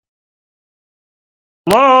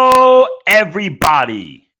Hello,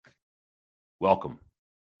 everybody. Welcome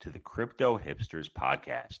to the Crypto Hipsters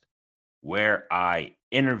Podcast, where I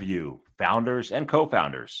interview founders and co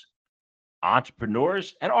founders,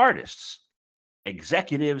 entrepreneurs and artists,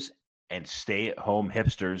 executives and stay at home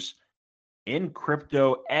hipsters in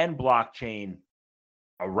crypto and blockchain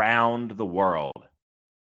around the world.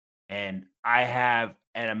 And I have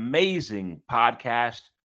an amazing podcast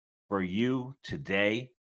for you today.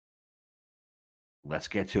 Let's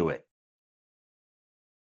get to it.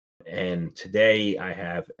 And today I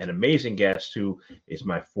have an amazing guest who is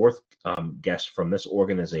my fourth guest from this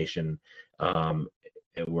organization, um,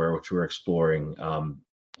 which we're exploring,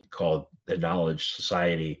 called the Knowledge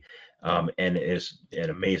Society, and it is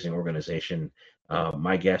an amazing organization.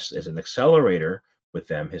 My guest is an accelerator with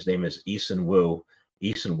them. His name is Eason Wu.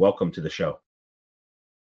 Eason, welcome to the show.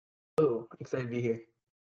 Oh, excited to be here.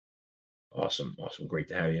 Awesome, awesome, great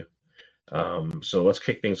to have you. So let's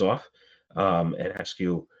kick things off and ask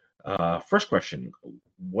you first question: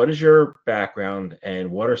 what is your background, and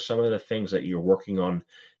what are some of the things that you're working on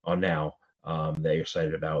now that you're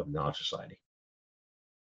excited about with Knowledge Society?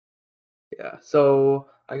 Yeah, so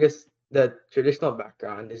I guess the traditional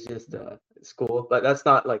background is just school, but that's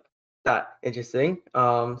not like that interesting.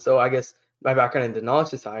 So I guess my background in the Knowledge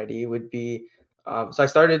Society would be, so I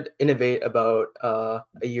started Innovate about a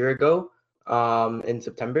year ago, in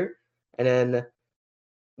September, and then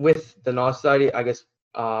with the Knowledge Society, I guess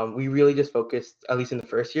we really just focused, at least in the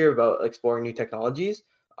first year, about exploring new technologies,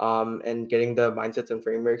 and getting the mindsets and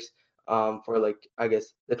frameworks, for like I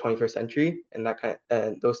guess the 21st century and that kind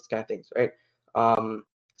and those kind of things, right?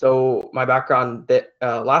 So my background that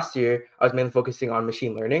last year I was mainly focusing on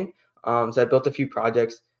machine learning. So I built a few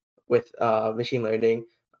projects with machine learning,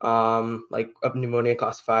 like a pneumonia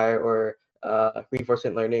classifier or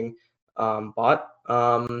reinforcement learning bot.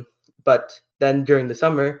 But then during the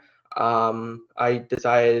summer, I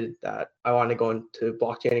decided that I want to go into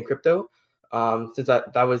blockchain and crypto. Since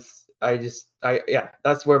that was I yeah,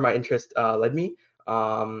 that's where my interest led me.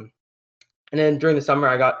 Um, and then during the summer,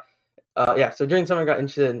 so during the summer I got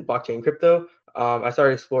interested in blockchain and crypto. I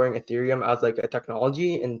started exploring Ethereum as like a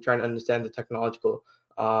technology and trying to understand the technological,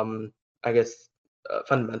 I guess,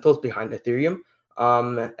 fundamentals behind Ethereum.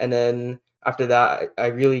 And then after that, I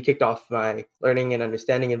really kicked off my learning and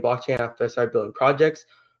understanding in blockchain after I started building projects.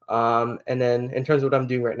 And then in terms of what I'm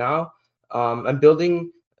doing right now, I'm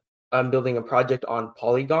building a project on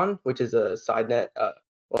Polygon, which is a side net.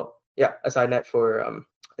 A side net for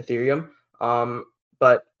Ethereum.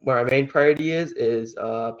 But where our main priority is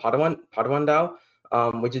PadawanDAO,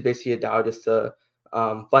 which is basically a DAO just to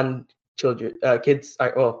fund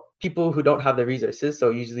people who don't have the resources. So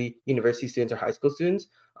usually university students or high school students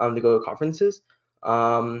to go to conferences.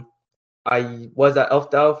 Um, I was at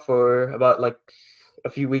ElfDAO for about like a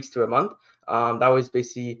few weeks to a month. That was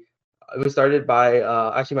basically it was started by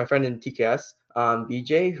actually my friend in TKS,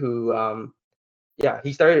 BJ, who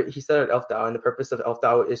he started ElfDAO, and the purpose of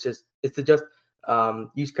ElfDAO is to just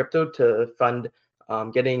use crypto to fund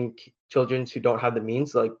getting children who don't have the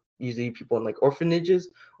means, like usually people in like orphanages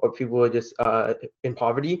or people who are just in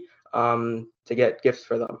poverty, to get gifts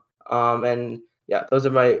for them. And yeah, those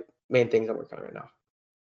are my main things I'm working on right now.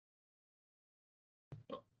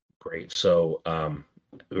 Great. So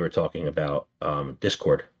we were talking about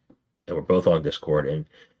Discord, and we're both on Discord,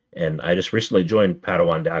 and I just recently joined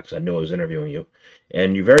PadawanDAO because I knew I was interviewing you,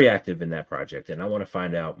 and you're very active in that project, and I want to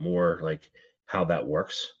find out more like how that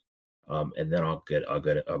works, and then I'll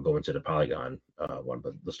go into the Polygon one.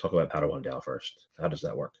 But let's talk about PadawanDAO first. How does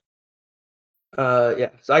that work? Yeah,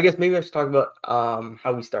 so I guess maybe I should talk about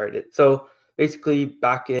how we started it. So basically,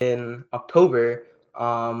 back in October,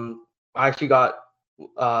 I actually got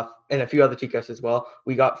and a few other TKS as well.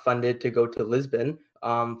 We got funded to go to Lisbon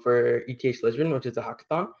for ETH Lisbon, which is a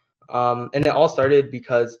hackathon. And it all started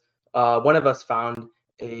because one of us found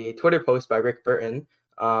a Twitter post by Rick Burton,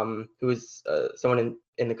 who is someone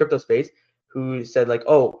in the crypto space, who said like,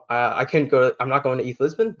 "Oh, I can't go. I'm not going to ETH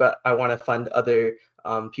Lisbon, but I want to fund other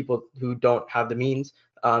people who don't have the means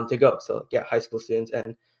to go." So yeah, high school students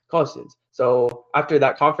and college students. So after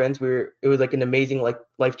that conference, it was like an amazing, like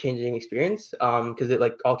life-changing experience because it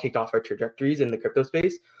like all kicked off our trajectories in the crypto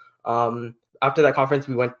space. After that conference,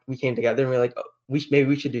 we came together and we were like, oh, maybe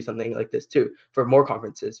we should do something like this too for more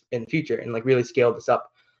conferences in the future and like really scale this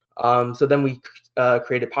up. So then we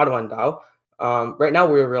created PadawanDAO. Right now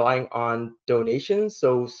we're relying on donations.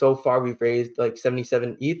 So far we've raised like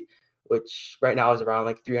 77 ETH, which right now is around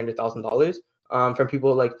like $300,000 from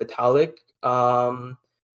people like Vitalik,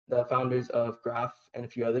 the founders of Graph, and a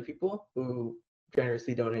few other people who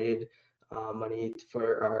generously donated money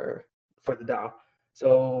for the DAO.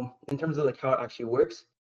 So in terms of like how it actually works,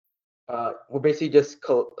 we're basically just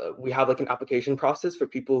we have like an application process for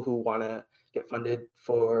people who want to get funded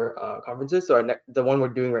for conferences. So the one we're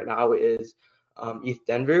doing right now is ETH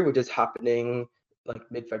Denver, which is happening like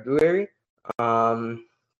mid-February. Um,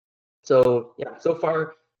 so yeah, so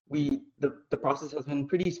far the process has been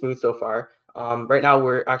pretty smooth so far. Right now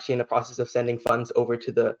we're actually in the process of sending funds over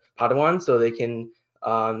to the Padawan so they can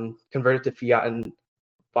convert it to fiat and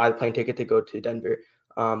buy the plane ticket to go to Denver.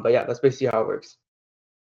 But yeah, that's basically how it works.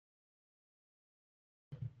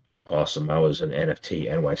 Awesome. I was in NFT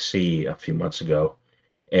NYC a few months ago,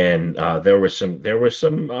 and there were some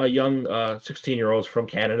young 16-year-olds from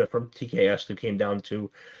Canada from TKS who came down to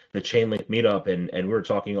the Chainlink meetup, and we were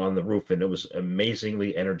talking on the roof, and it was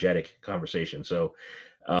amazingly energetic conversation. So,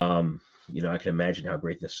 I can imagine how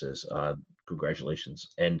great this is.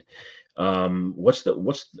 Congratulations. And what's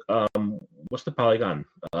the Polygon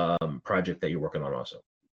project that you're working on also?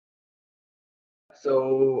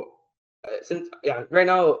 So since yeah, right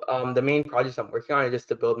now the main projects I'm working on is just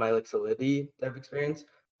to build my like Solidity dev experience.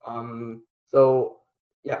 So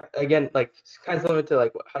yeah, again, like it's kind of similar to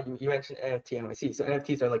like how you mentioned NFT NYC. So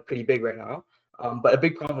NFTs are like pretty big right now. But a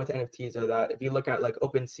big problem with NFTs are that if you look at like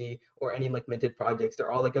OpenSea or any like minted projects,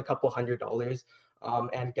 they're all like a couple $100.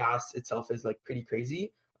 And gas itself is like pretty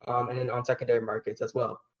crazy. And then on secondary markets as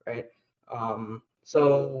well, right?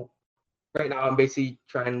 So right now I'm basically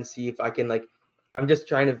trying to see if I can like I'm just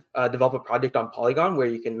trying to develop a project on Polygon where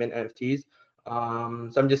you can mint NFTs.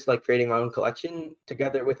 So I'm just like creating my own collection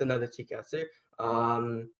together with another TKSer.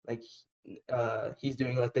 Like he's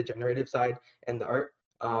doing like the generative side and the art,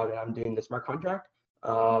 and I'm doing the smart contract.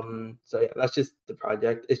 So yeah, that's just the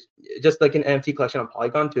project. It's just like an NFT collection on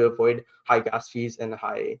Polygon to avoid high gas fees and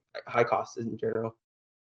high costs in general.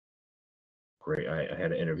 Great. I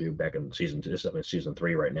had an interview back in season two. This is in season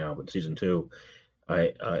three right now, but season two,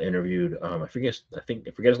 I interviewed. I forget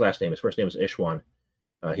his last name. His first name is Ishwan.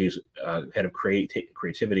 He's head of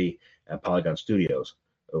creativity at Polygon Studios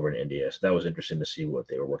over in India. So that was interesting to see what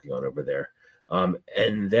they were working on over there.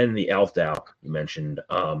 And then the Elf DAO you mentioned.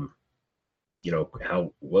 What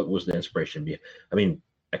was the inspiration? I mean,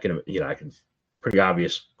 I can pretty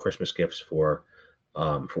obvious Christmas gifts for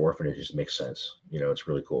orphanages makes sense. It's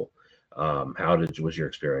really cool. Was your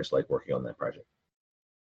experience like working on that project?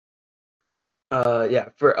 Yeah,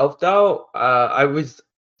 for Elf DAO, I was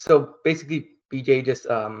so basically BJ just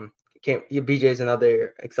BJ is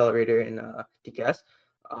another accelerator in TKS.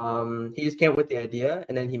 He just came up with the idea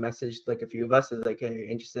and then he messaged like a few of us as like, hey, you're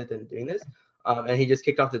interested in doing this. And he just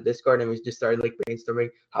kicked off the Discord and we just started like brainstorming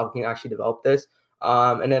how we can actually develop this.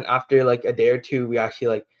 And then after like a day or two, we actually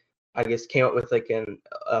like I guess came up with like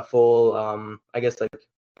a full I guess like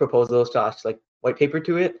proposal slash like white paper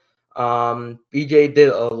to it. BJ did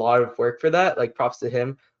a lot of work for that, like props to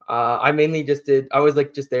him. I was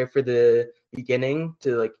like just there for the beginning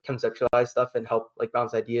to like conceptualize stuff and help like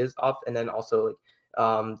bounce ideas off, and then also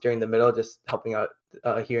like during the middle just helping out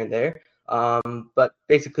here and there. But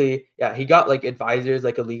basically yeah, he got like advisors,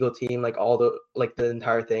 like a legal team, like all the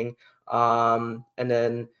entire thing. And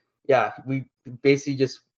then yeah, we basically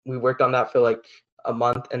just we worked on that for like a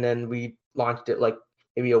month, and then we launched it like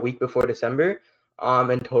maybe a week before December.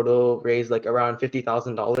 In total raised like around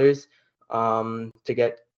 $50,000 to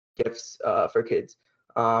get gifts for kids.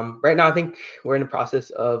 Right now, I think we're in the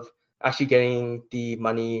process of actually getting the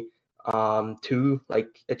money to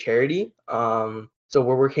like a charity. So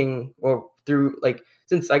we're working or through like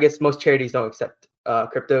since I guess most charities don't accept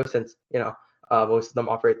crypto since most of them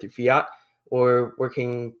operate through fiat. We're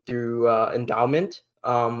working through endowment,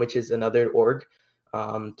 which is another org,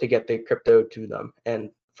 to get the crypto to them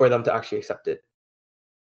and for them to actually accept it.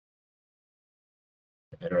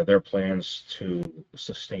 And are there plans to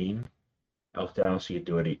sustain Elf DAO? So you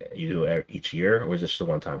do it each year, or is this a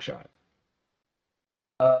one-time shot?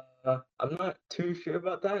 Uh, I'm not too sure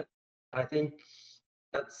about that. I think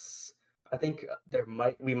that's I think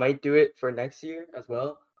we might do it for next year as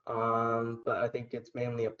well. But I think it's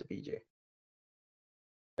mainly up to BJ.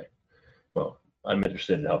 Well, I'm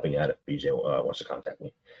interested in helping out if BJ wants to contact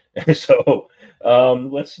me. So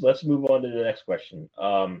let's move on to the next question.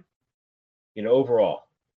 Overall,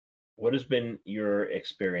 what has been your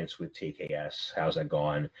experience with TKS? How's that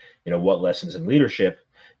gone? What lessons in leadership,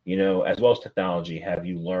 as well as technology, have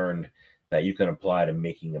you learned that you can apply to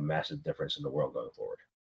making a massive difference in the world going forward?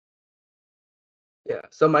 Yeah.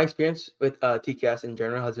 So my experience with TKS in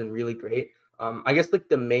general has been really great. I guess like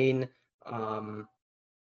the main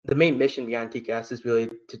mission behind TKS is really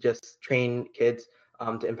to just train kids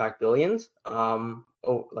to impact billions. And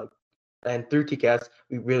through TKS,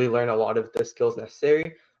 we really learn a lot of the skills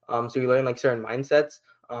necessary. So we learn like certain mindsets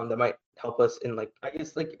that might help us in like, I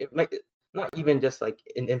guess like it might not even just like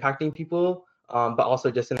in impacting people, but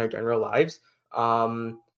also just in our general lives.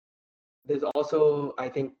 There's also, I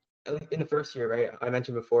think, at least in the first year, right? I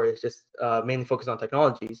mentioned before, it's just mainly focused on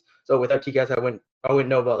technologies. So without TKS, I wouldn't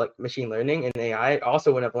know about like machine learning and AI. I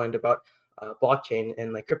also wouldn't have learned about blockchain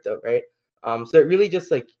and like crypto, right? So it really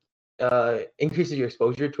just like increases your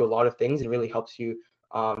exposure to a lot of things and really helps you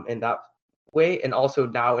in that way. And also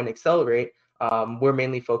now in Accelerate, we're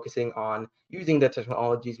mainly focusing on using the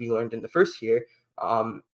technologies we learned in the first year,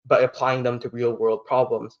 but applying them to real world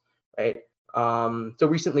problems, right? So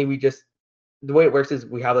recently the way it works is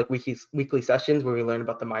we have like weekly sessions where we learn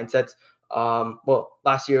about the mindsets. Well,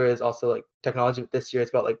 last year is also like technology, but this year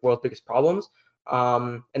it's about like world's biggest problems.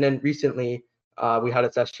 And then recently we had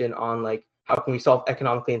a session on like how can we solve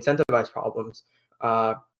economically incentivized problems,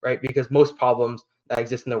 right? Because most problems that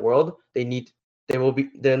exist in the world, they need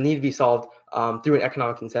to be solved through an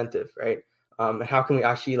economic incentive, right? And how can we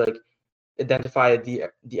actually like identify the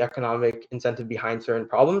economic incentive behind certain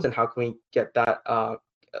problems, and how can we get that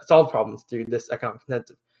solve problems through this economic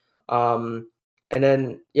incentive. And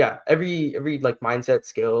then yeah, every like mindset,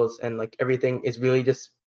 skills, and like everything is really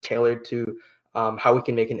just tailored to how we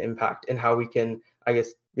can make an impact and how we can, I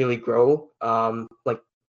guess, really grow, like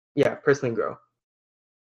yeah, personally grow.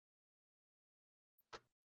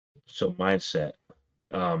 So mindset.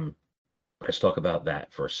 Let's talk about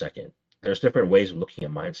that for a second. There's different ways of looking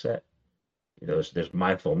at mindset. There's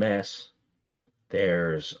mindfulness.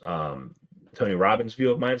 There's Tony Robbins'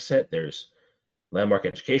 view of mindset. There's landmark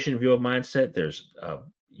education view of mindset. There's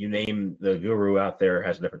you name the guru out there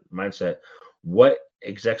has a different mindset. What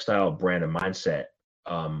exec style brand of mindset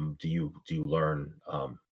do you learn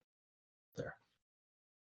there?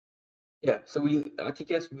 Yeah, so we at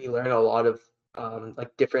TKS we learn a lot of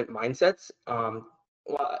like different mindsets.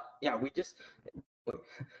 Well, yeah, we just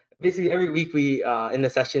basically every week we in the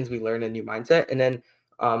sessions we learn a new mindset, and then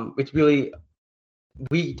it's really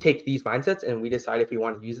we take these mindsets and we decide if we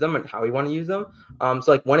want to use them and how we want to use them.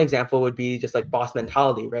 So like one example would be just like boss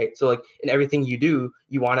mentality, right? So like in everything you do,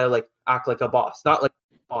 you want to like act like a boss, not like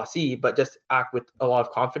bossy, but just act with a lot of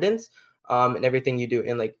confidence in everything you do,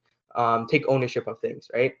 and like take ownership of things,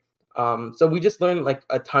 right? So we just learned like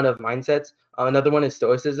a ton of mindsets. Another one is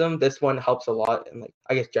stoicism. This one helps a lot in like,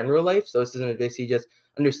 I guess, general life. Stoicism is basically just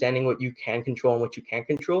understanding what you can control and what you can't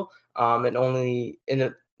control, and only in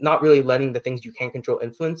a not really letting the things you can't control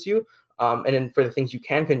influence you. And then for the things you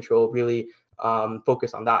can control, really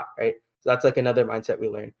focus on that, right? So that's like another mindset we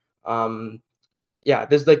learn. Yeah,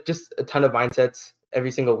 there's like just a ton of mindsets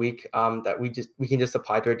every single week that we can just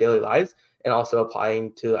apply to our daily lives, and also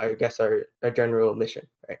applying to, I guess, our general mission,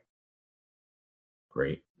 right?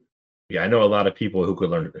 Great. Yeah, I know a lot of people who could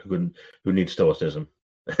learn who need stoicism.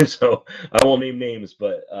 So I won't name names,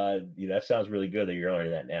 but that sounds really good that you're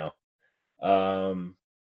learning that now. Um,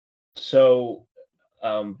 so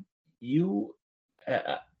you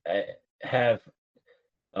have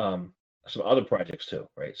some other projects too,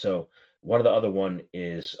 right? So one of the other one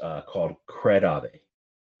is called CredAve,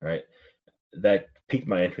 right? That piqued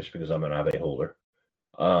my interest because I'm an Aave holder.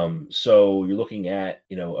 So you're looking at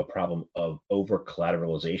a problem of over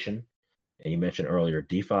collateralization, and you mentioned earlier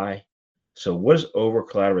DeFi. So what is over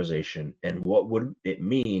collateralization, and what would it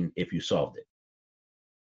mean if you solved it?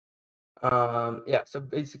 Yeah, so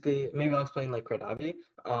basically, maybe I'll explain like Credave.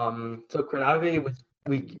 So Credave was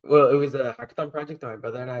well, it was a hackathon project that my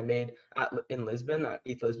brother and I made in Lisbon at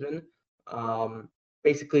ETH Lisbon.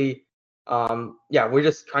 Basically, yeah, we're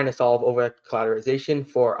just trying to solve over collateralization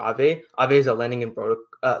for Aave. Aave is a lending and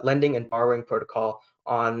borrowing protocol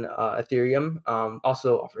on Ethereum.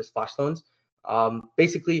 Also offers flash loans.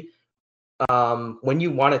 Basically, when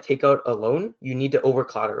you want to take out a loan, you need to over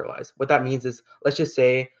collateralize. What that means is, let's just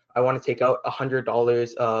say I want to take out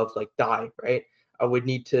 $100 of like DAI, right? I would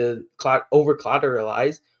need to over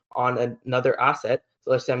collateralize on another asset.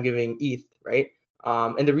 So let's say I'm giving ETH, right?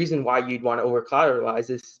 And the reason why you'd want to over collateralize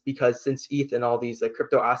is because since ETH and all these like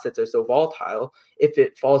crypto assets are so volatile, if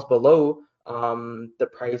it falls below the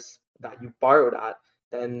price that you borrowed at,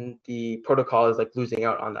 then the protocol is like losing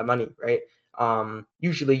out on that money, right?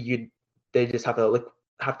 Usually they just have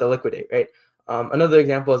to liquidate, right? Another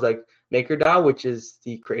example is like MakerDAO, which is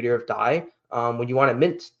the creator of DAI. When you want to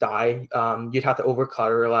mint DAI, you'd have to over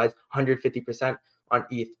collateralize 150% on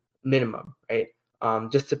ETH minimum, right?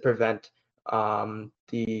 Just to prevent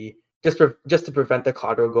just to prevent the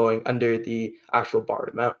collateral going under the actual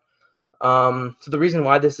borrowed amount. So the reason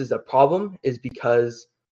why this is a problem is because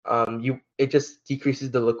it just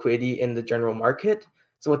decreases the liquidity in the general market.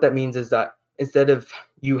 So what that means is that instead of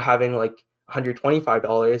you having like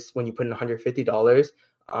 $125, when you put in $150,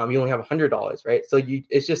 you only have $100, right? So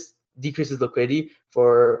it just decreases liquidity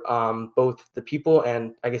for both the people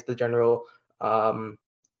and I guess the general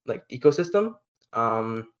like ecosystem.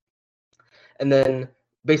 And then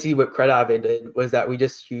basically what CredAve did was that we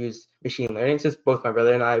just used machine learning. Since both my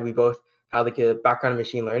brother and I, we both had like a background in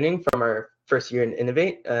machine learning from our first year in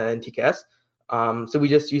Innovate in TKS. So we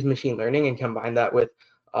just use machine learning and combine that with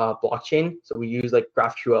blockchain. So we use like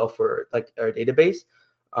GraphQL for like our database.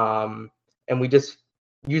 And we just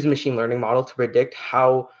use a machine learning model to predict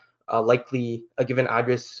how likely a given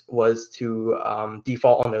address was to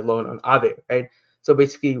default on their loan on Aave, right? So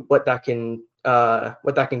basically what that can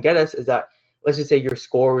get us is that, let's just say your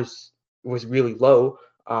score was really low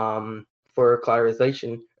for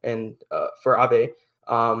collateralization and for Aave,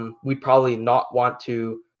 we'd probably not want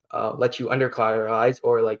to let you under collateralize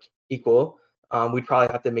or like equal. We'd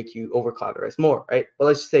probably have to make you over collateralize more, right? But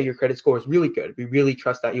let's just say your credit score is really good. We really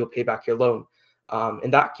trust that you'll pay back your loan.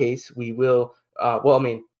 In that case, we will. Well, I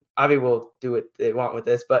mean, Aave will do what they want with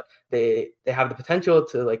this, but they have the potential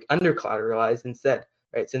to like under collateralize instead,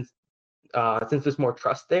 right? Since there's more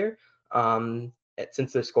trust there,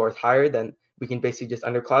 since their score is higher, then we can basically just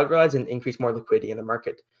under collateralize and increase more liquidity in the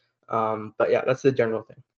market. But yeah, that's the general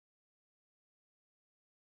thing.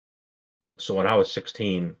 So when I was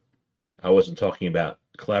 16, I wasn't talking about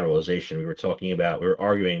collateralization. We were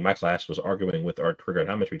arguing, my class was arguing with our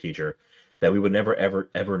trigonometry teacher that we would never, ever,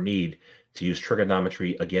 ever need to use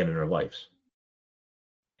trigonometry again in our lives.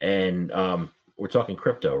 And we're talking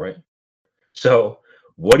crypto, right? So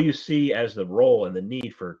what do you see as the role and the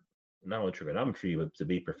need for not only trigonometry, but to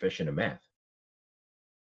be proficient in math?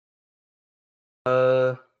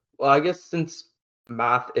 Well, I guess since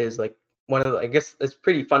math is like one of the, I guess it's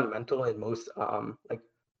pretty fundamental in most like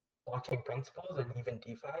blockchain principles and even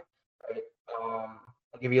DeFi, right?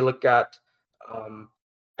 Like if you look at,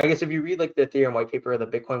 I guess if you read like the Ethereum white paper or the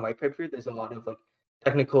Bitcoin white paper, there's a lot of like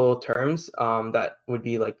technical terms that would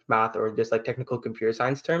be like math or just like technical computer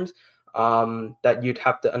science terms that you'd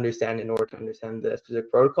have to understand in order to understand the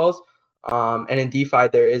specific protocols. And in DeFi,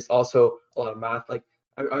 there is also a lot of math. Like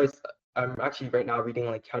I'm actually right now reading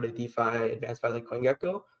like how to DeFi advanced by like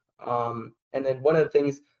CoinGecko. And then one of the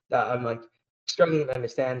things that I'm like struggling to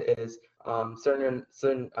understand is certain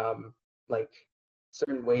like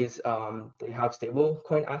certain ways they have stable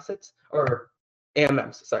coin assets or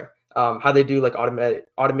AMMs, sorry, how they do like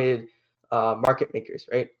automated market makers,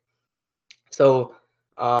 right? So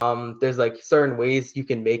there's like certain ways you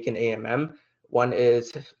can make an AMM. One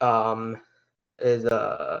is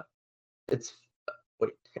it's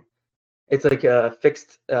wait it's like a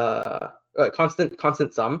fixed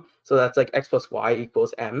constant sum. So that's like x plus y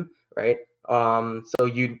equals m, right? So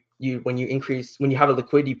you when you have a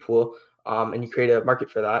liquidity pool and you create a market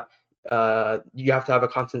for that, you have to have a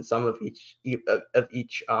constant sum of each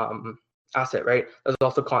asset, right? There's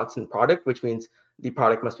also constant product, which means the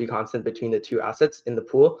product must be constant between the two assets in the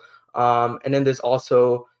pool. And then there's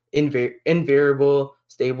also invariable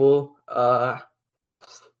stable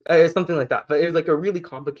something like that. But it was like a really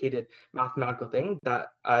complicated mathematical thing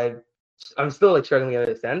that I'm still like struggling to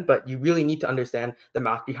understand. But you really need to understand the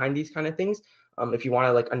math behind these kind of things if you want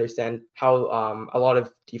to like understand how a lot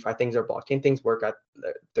of DeFi things or blockchain things work at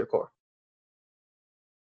their core.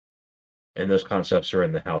 And those concepts are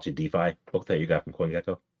in the How to DeFi book that you got from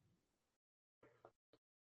CoinGecko?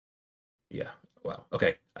 Yeah. Wow.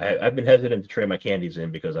 Okay. I've been hesitant to trade my candies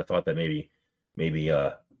in because I thought that maybe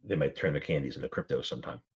they might turn their candies into crypto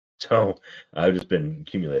sometime. So I've just been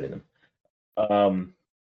accumulating them.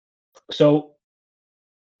 So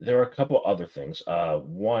there are a couple other things.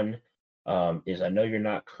 One is I know you're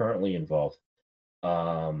not currently involved,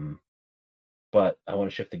 but I want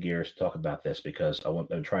to shift the gears to talk about this because I've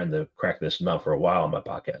been trying to crack this nut for a while on my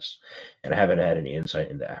podcast, and I haven't had any insight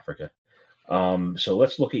into Africa. So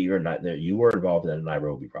let's look at you were involved in the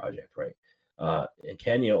Nairobi project, right? In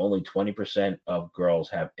Kenya, only 20% of girls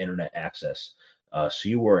have internet access. So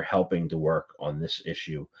you were helping to work on this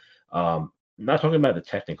issue. Not talking about the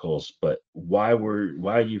technicals, but why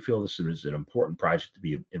do you feel this is an important project to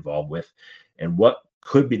be involved with, and what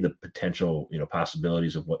could be the potential,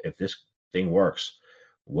 possibilities of what if this thing works,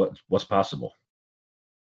 what's possible?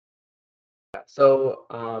 So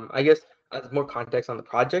I guess as more context on the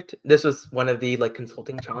project, this was one of the like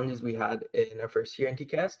consulting challenges we had in our first year in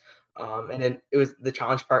TKS. And then it was the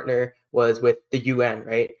challenge partner was with the UN,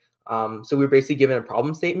 right? So we were basically given a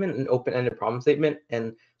problem statement, an open-ended problem statement,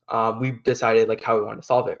 and we decided like how we want to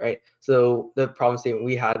solve it, right? So the problem statement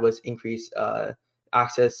we had was increase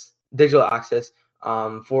digital access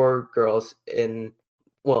for girls in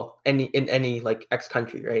any like X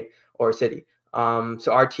country, right? or city.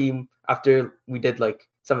 So our team, after we did like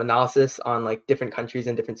some analysis on like different countries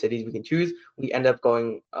and different cities we can choose, we end up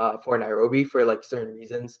going for Nairobi for like certain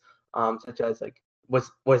reasons, such as like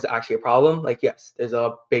was actually a problem. Like yes, there's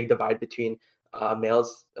a big divide between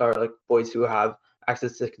males or like boys who have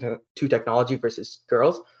access to technology versus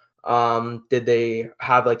girls. Did they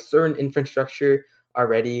have like certain infrastructure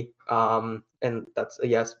already? And that's a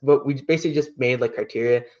yes. But we basically just made like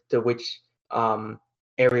criteria to which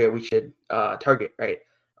area we should target, right?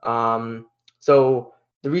 So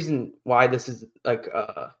the reason why this is like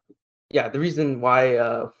the reason why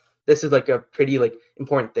this is like a pretty like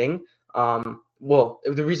important thing. Well,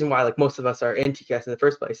 the reason why like most of us are in TKS in the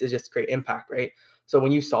first place is just to create impact, right? So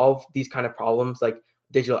when you solve these kind of problems like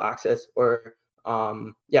digital access or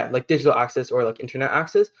like digital access or like internet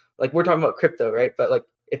access, like we're talking about crypto, right? But like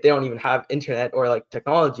if they don't even have internet or like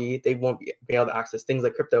technology, they won't be able to access things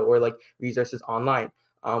like crypto or like resources online,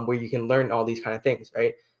 where you can learn all these kind of things,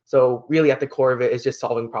 right? So really at the core of it is just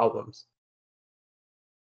solving problems.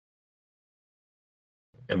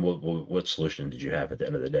 And what solution did you have at the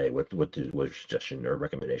end of the day? What was your suggestion or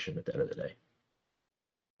recommendation at the end of the day?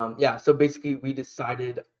 So basically we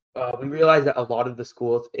decided, we realized that a lot of the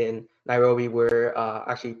schools in Nairobi were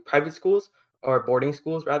actually private schools or boarding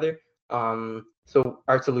schools rather. So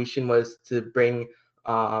our solution was to bring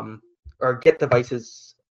or get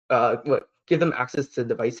devices, give them access to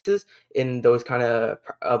devices in those kind of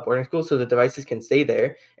boarding schools, so the devices can stay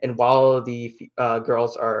there, and while the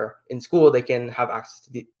girls are in school, they can have access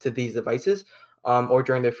to these devices, or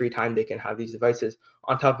during their free time, they can have these devices.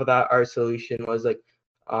 On top of that, our solution was like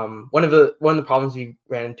one of the problems we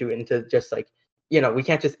ran into just like, we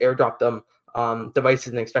can't just airdrop them devices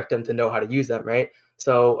and expect them to know how to use them, right?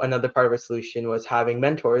 So another part of our solution was having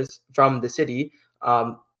mentors from the city,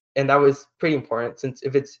 and that was pretty important, since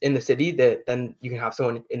if it's in the city, that then you can have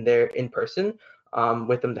someone in there in person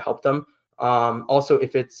with them to help them. Also,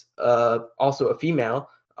 if it's also a female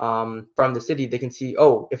from the city, they can see,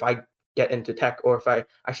 oh, if I get into tech or if I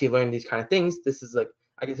actually learn these kind of things, this is like,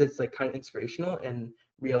 I guess it's like kind of inspirational, and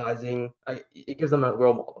realizing it gives them a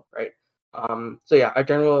role model, right? So yeah, our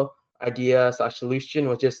general idea slash solution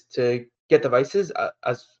was just to get devices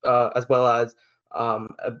as well as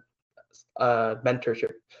a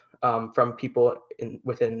mentorship from people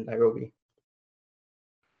within Nairobi.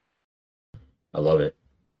 I love it.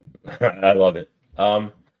 I love it.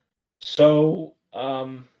 So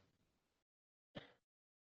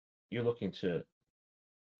you're looking to,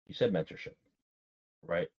 you said mentorship,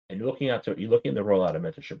 right? And you're looking to roll out a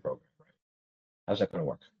mentorship program, right? How's that going to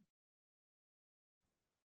work?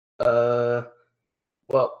 Uh,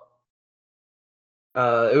 well,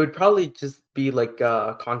 it would probably just be like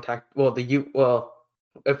contact. Well,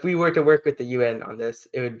 if we were to work with the UN on this,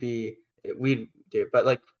 it would be we'd do. But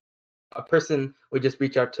like a person would just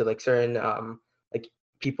reach out to like certain like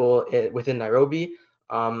people within Nairobi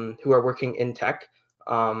who are working in tech,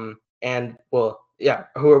 and well, yeah,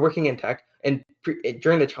 who are working in tech. And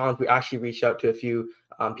during the challenge, we actually reached out to a few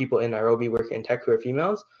people in Nairobi working in tech who are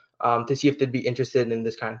females, to see if they'd be interested in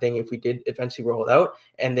this kind of thing if we did eventually roll it out,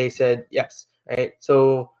 and they said yes. Right,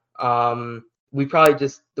 so we probably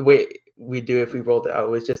just, the way we do if we rolled it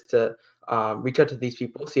out was just to reach out to these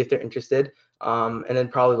people, see if they're interested, and then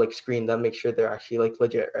probably like screen them, make sure they're actually like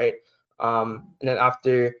legit, right? And then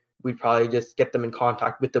after, we'd probably just get them in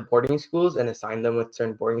contact with the boarding schools and assign them with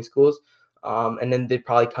certain boarding schools, and then they'd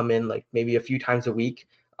probably come in like maybe a few times a week,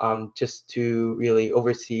 just to really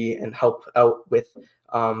oversee and help out with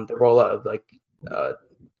the rollout of like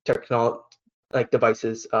technology, like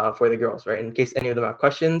devices for the girls, right? In case any of them have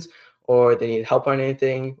questions or they need help on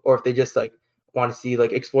anything, or if they just like want to see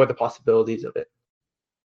like explore the possibilities of it.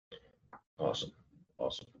 Awesome.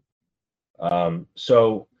 Awesome.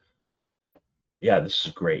 So yeah, this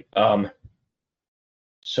is great.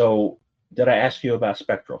 So did I ask you about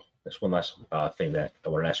Spectral? That's one last thing that I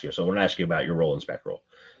want to ask you. So I want to ask you about your role in Spectral.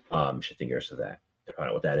 Shifting gears to that, to find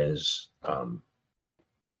out what that is.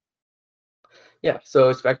 Yeah,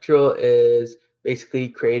 so Spectral is basically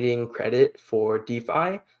creating credit for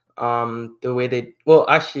DeFi. The way they, well,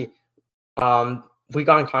 actually, we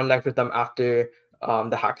got in contact with them after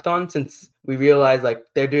the hackathon, since we realized like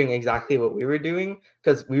they're doing exactly what we were doing,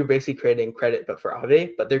 because we were basically creating credit but for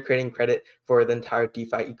Aave, but they're creating credit for the entire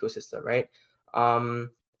DeFi ecosystem, right? I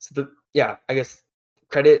guess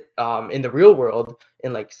credit in the real world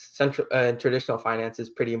in like central traditional finance is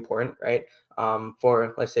pretty important, right?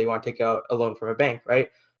 For, let's say you want to take out a loan from a bank,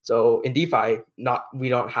 right? So in DeFi, we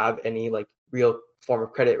don't have any like real form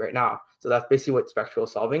of credit right now. So that's basically what Spectral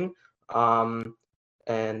is solving.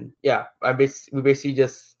 And yeah, we basically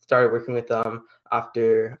just started working with them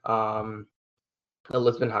after the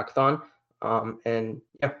Lisbon hackathon. And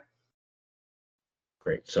yeah.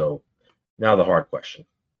 Great. So now the hard question.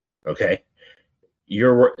 Okay.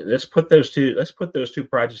 Let's put those two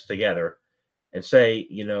projects together and say,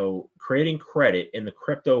 creating credit in the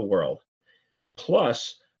crypto world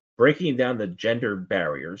plus breaking down the gender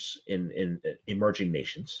barriers in emerging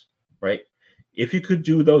nations, right? If you could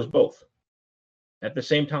do those both at the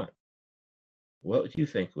same time, what do you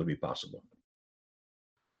think would be possible?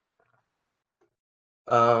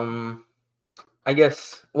 I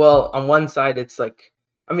guess, well, on one side, it's like,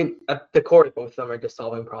 I mean, at the core, both of them are just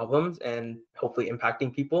solving problems and hopefully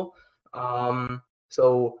impacting people.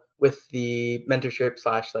 So with the mentorship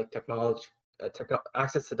slash like technology,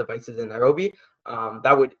 access to devices in Nairobi,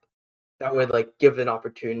 that would like give an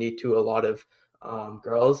opportunity to a lot of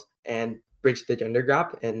girls and bridge the gender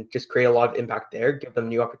gap and just create a lot of impact there, give them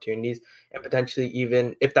new opportunities, and potentially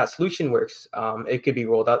even if that solution works, it could be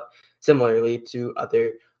rolled out similarly to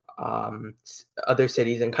other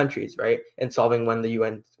cities and countries, right? And solving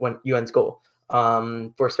UN's goal.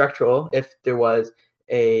 For Spectral, if there was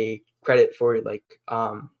a credit for like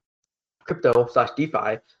crypto slash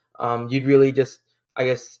DeFi, you'd really just, I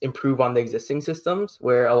guess, improve on the existing systems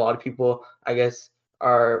where a lot of people, I guess,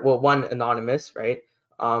 are, well, one, anonymous, right?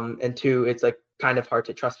 And two, it's like kind of hard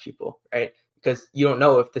to trust people, right? Because you don't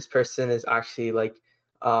know if this person is actually like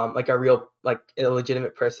a real, like a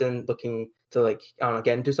legitimate person looking to like, I don't know,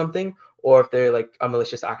 get into something, or if they're like a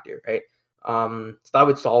malicious actor, right? So that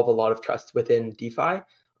would solve a lot of trust within DeFi,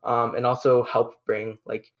 and also help bring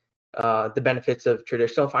like the benefits of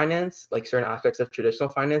traditional finance, like certain aspects of traditional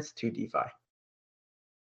finance, to DeFi.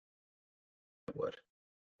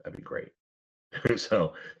 That'd be great.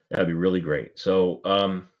 So that'd be really great. So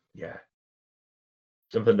yeah,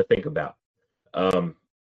 something to think about. I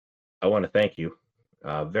want to thank you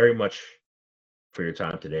very much for your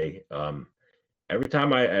time today. Every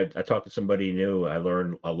time I talk to somebody new, I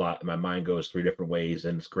learn a lot. My mind goes three different ways,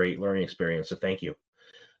 and it's a great learning experience. So thank you.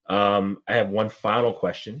 I have one final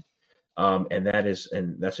question, and that's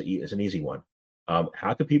it's an easy one.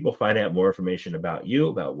 How can people find out more information about you,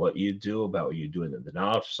 about what you do, about what you do in the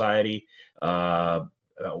Knowledge Society, about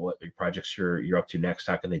what projects you're up to next?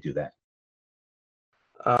 How can they do that?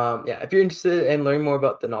 Yeah, if you're interested in learning more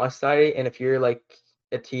about the Knowledge Society, and if you're like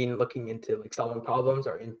a teen looking into like solving problems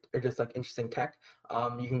or just like interesting tech,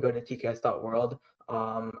 you can go to tks.world.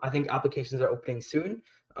 I think applications are opening soon,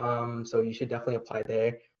 so you should definitely apply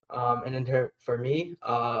there. And then for me,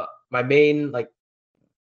 my main like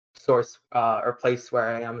source or place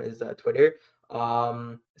where I am is Twitter.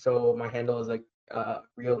 So my handle is like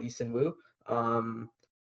real Eason Wu. And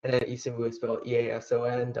then Eason Wu is spelled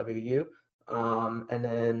EASONWU. And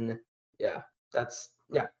then yeah,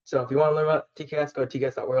 yeah. So if you want to learn about TKS, go to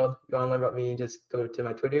tks.world. If you want to learn about me, just go to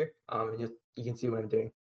my Twitter. And you can see what I'm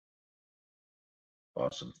doing.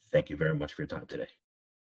 Awesome. Thank you very much for your time today.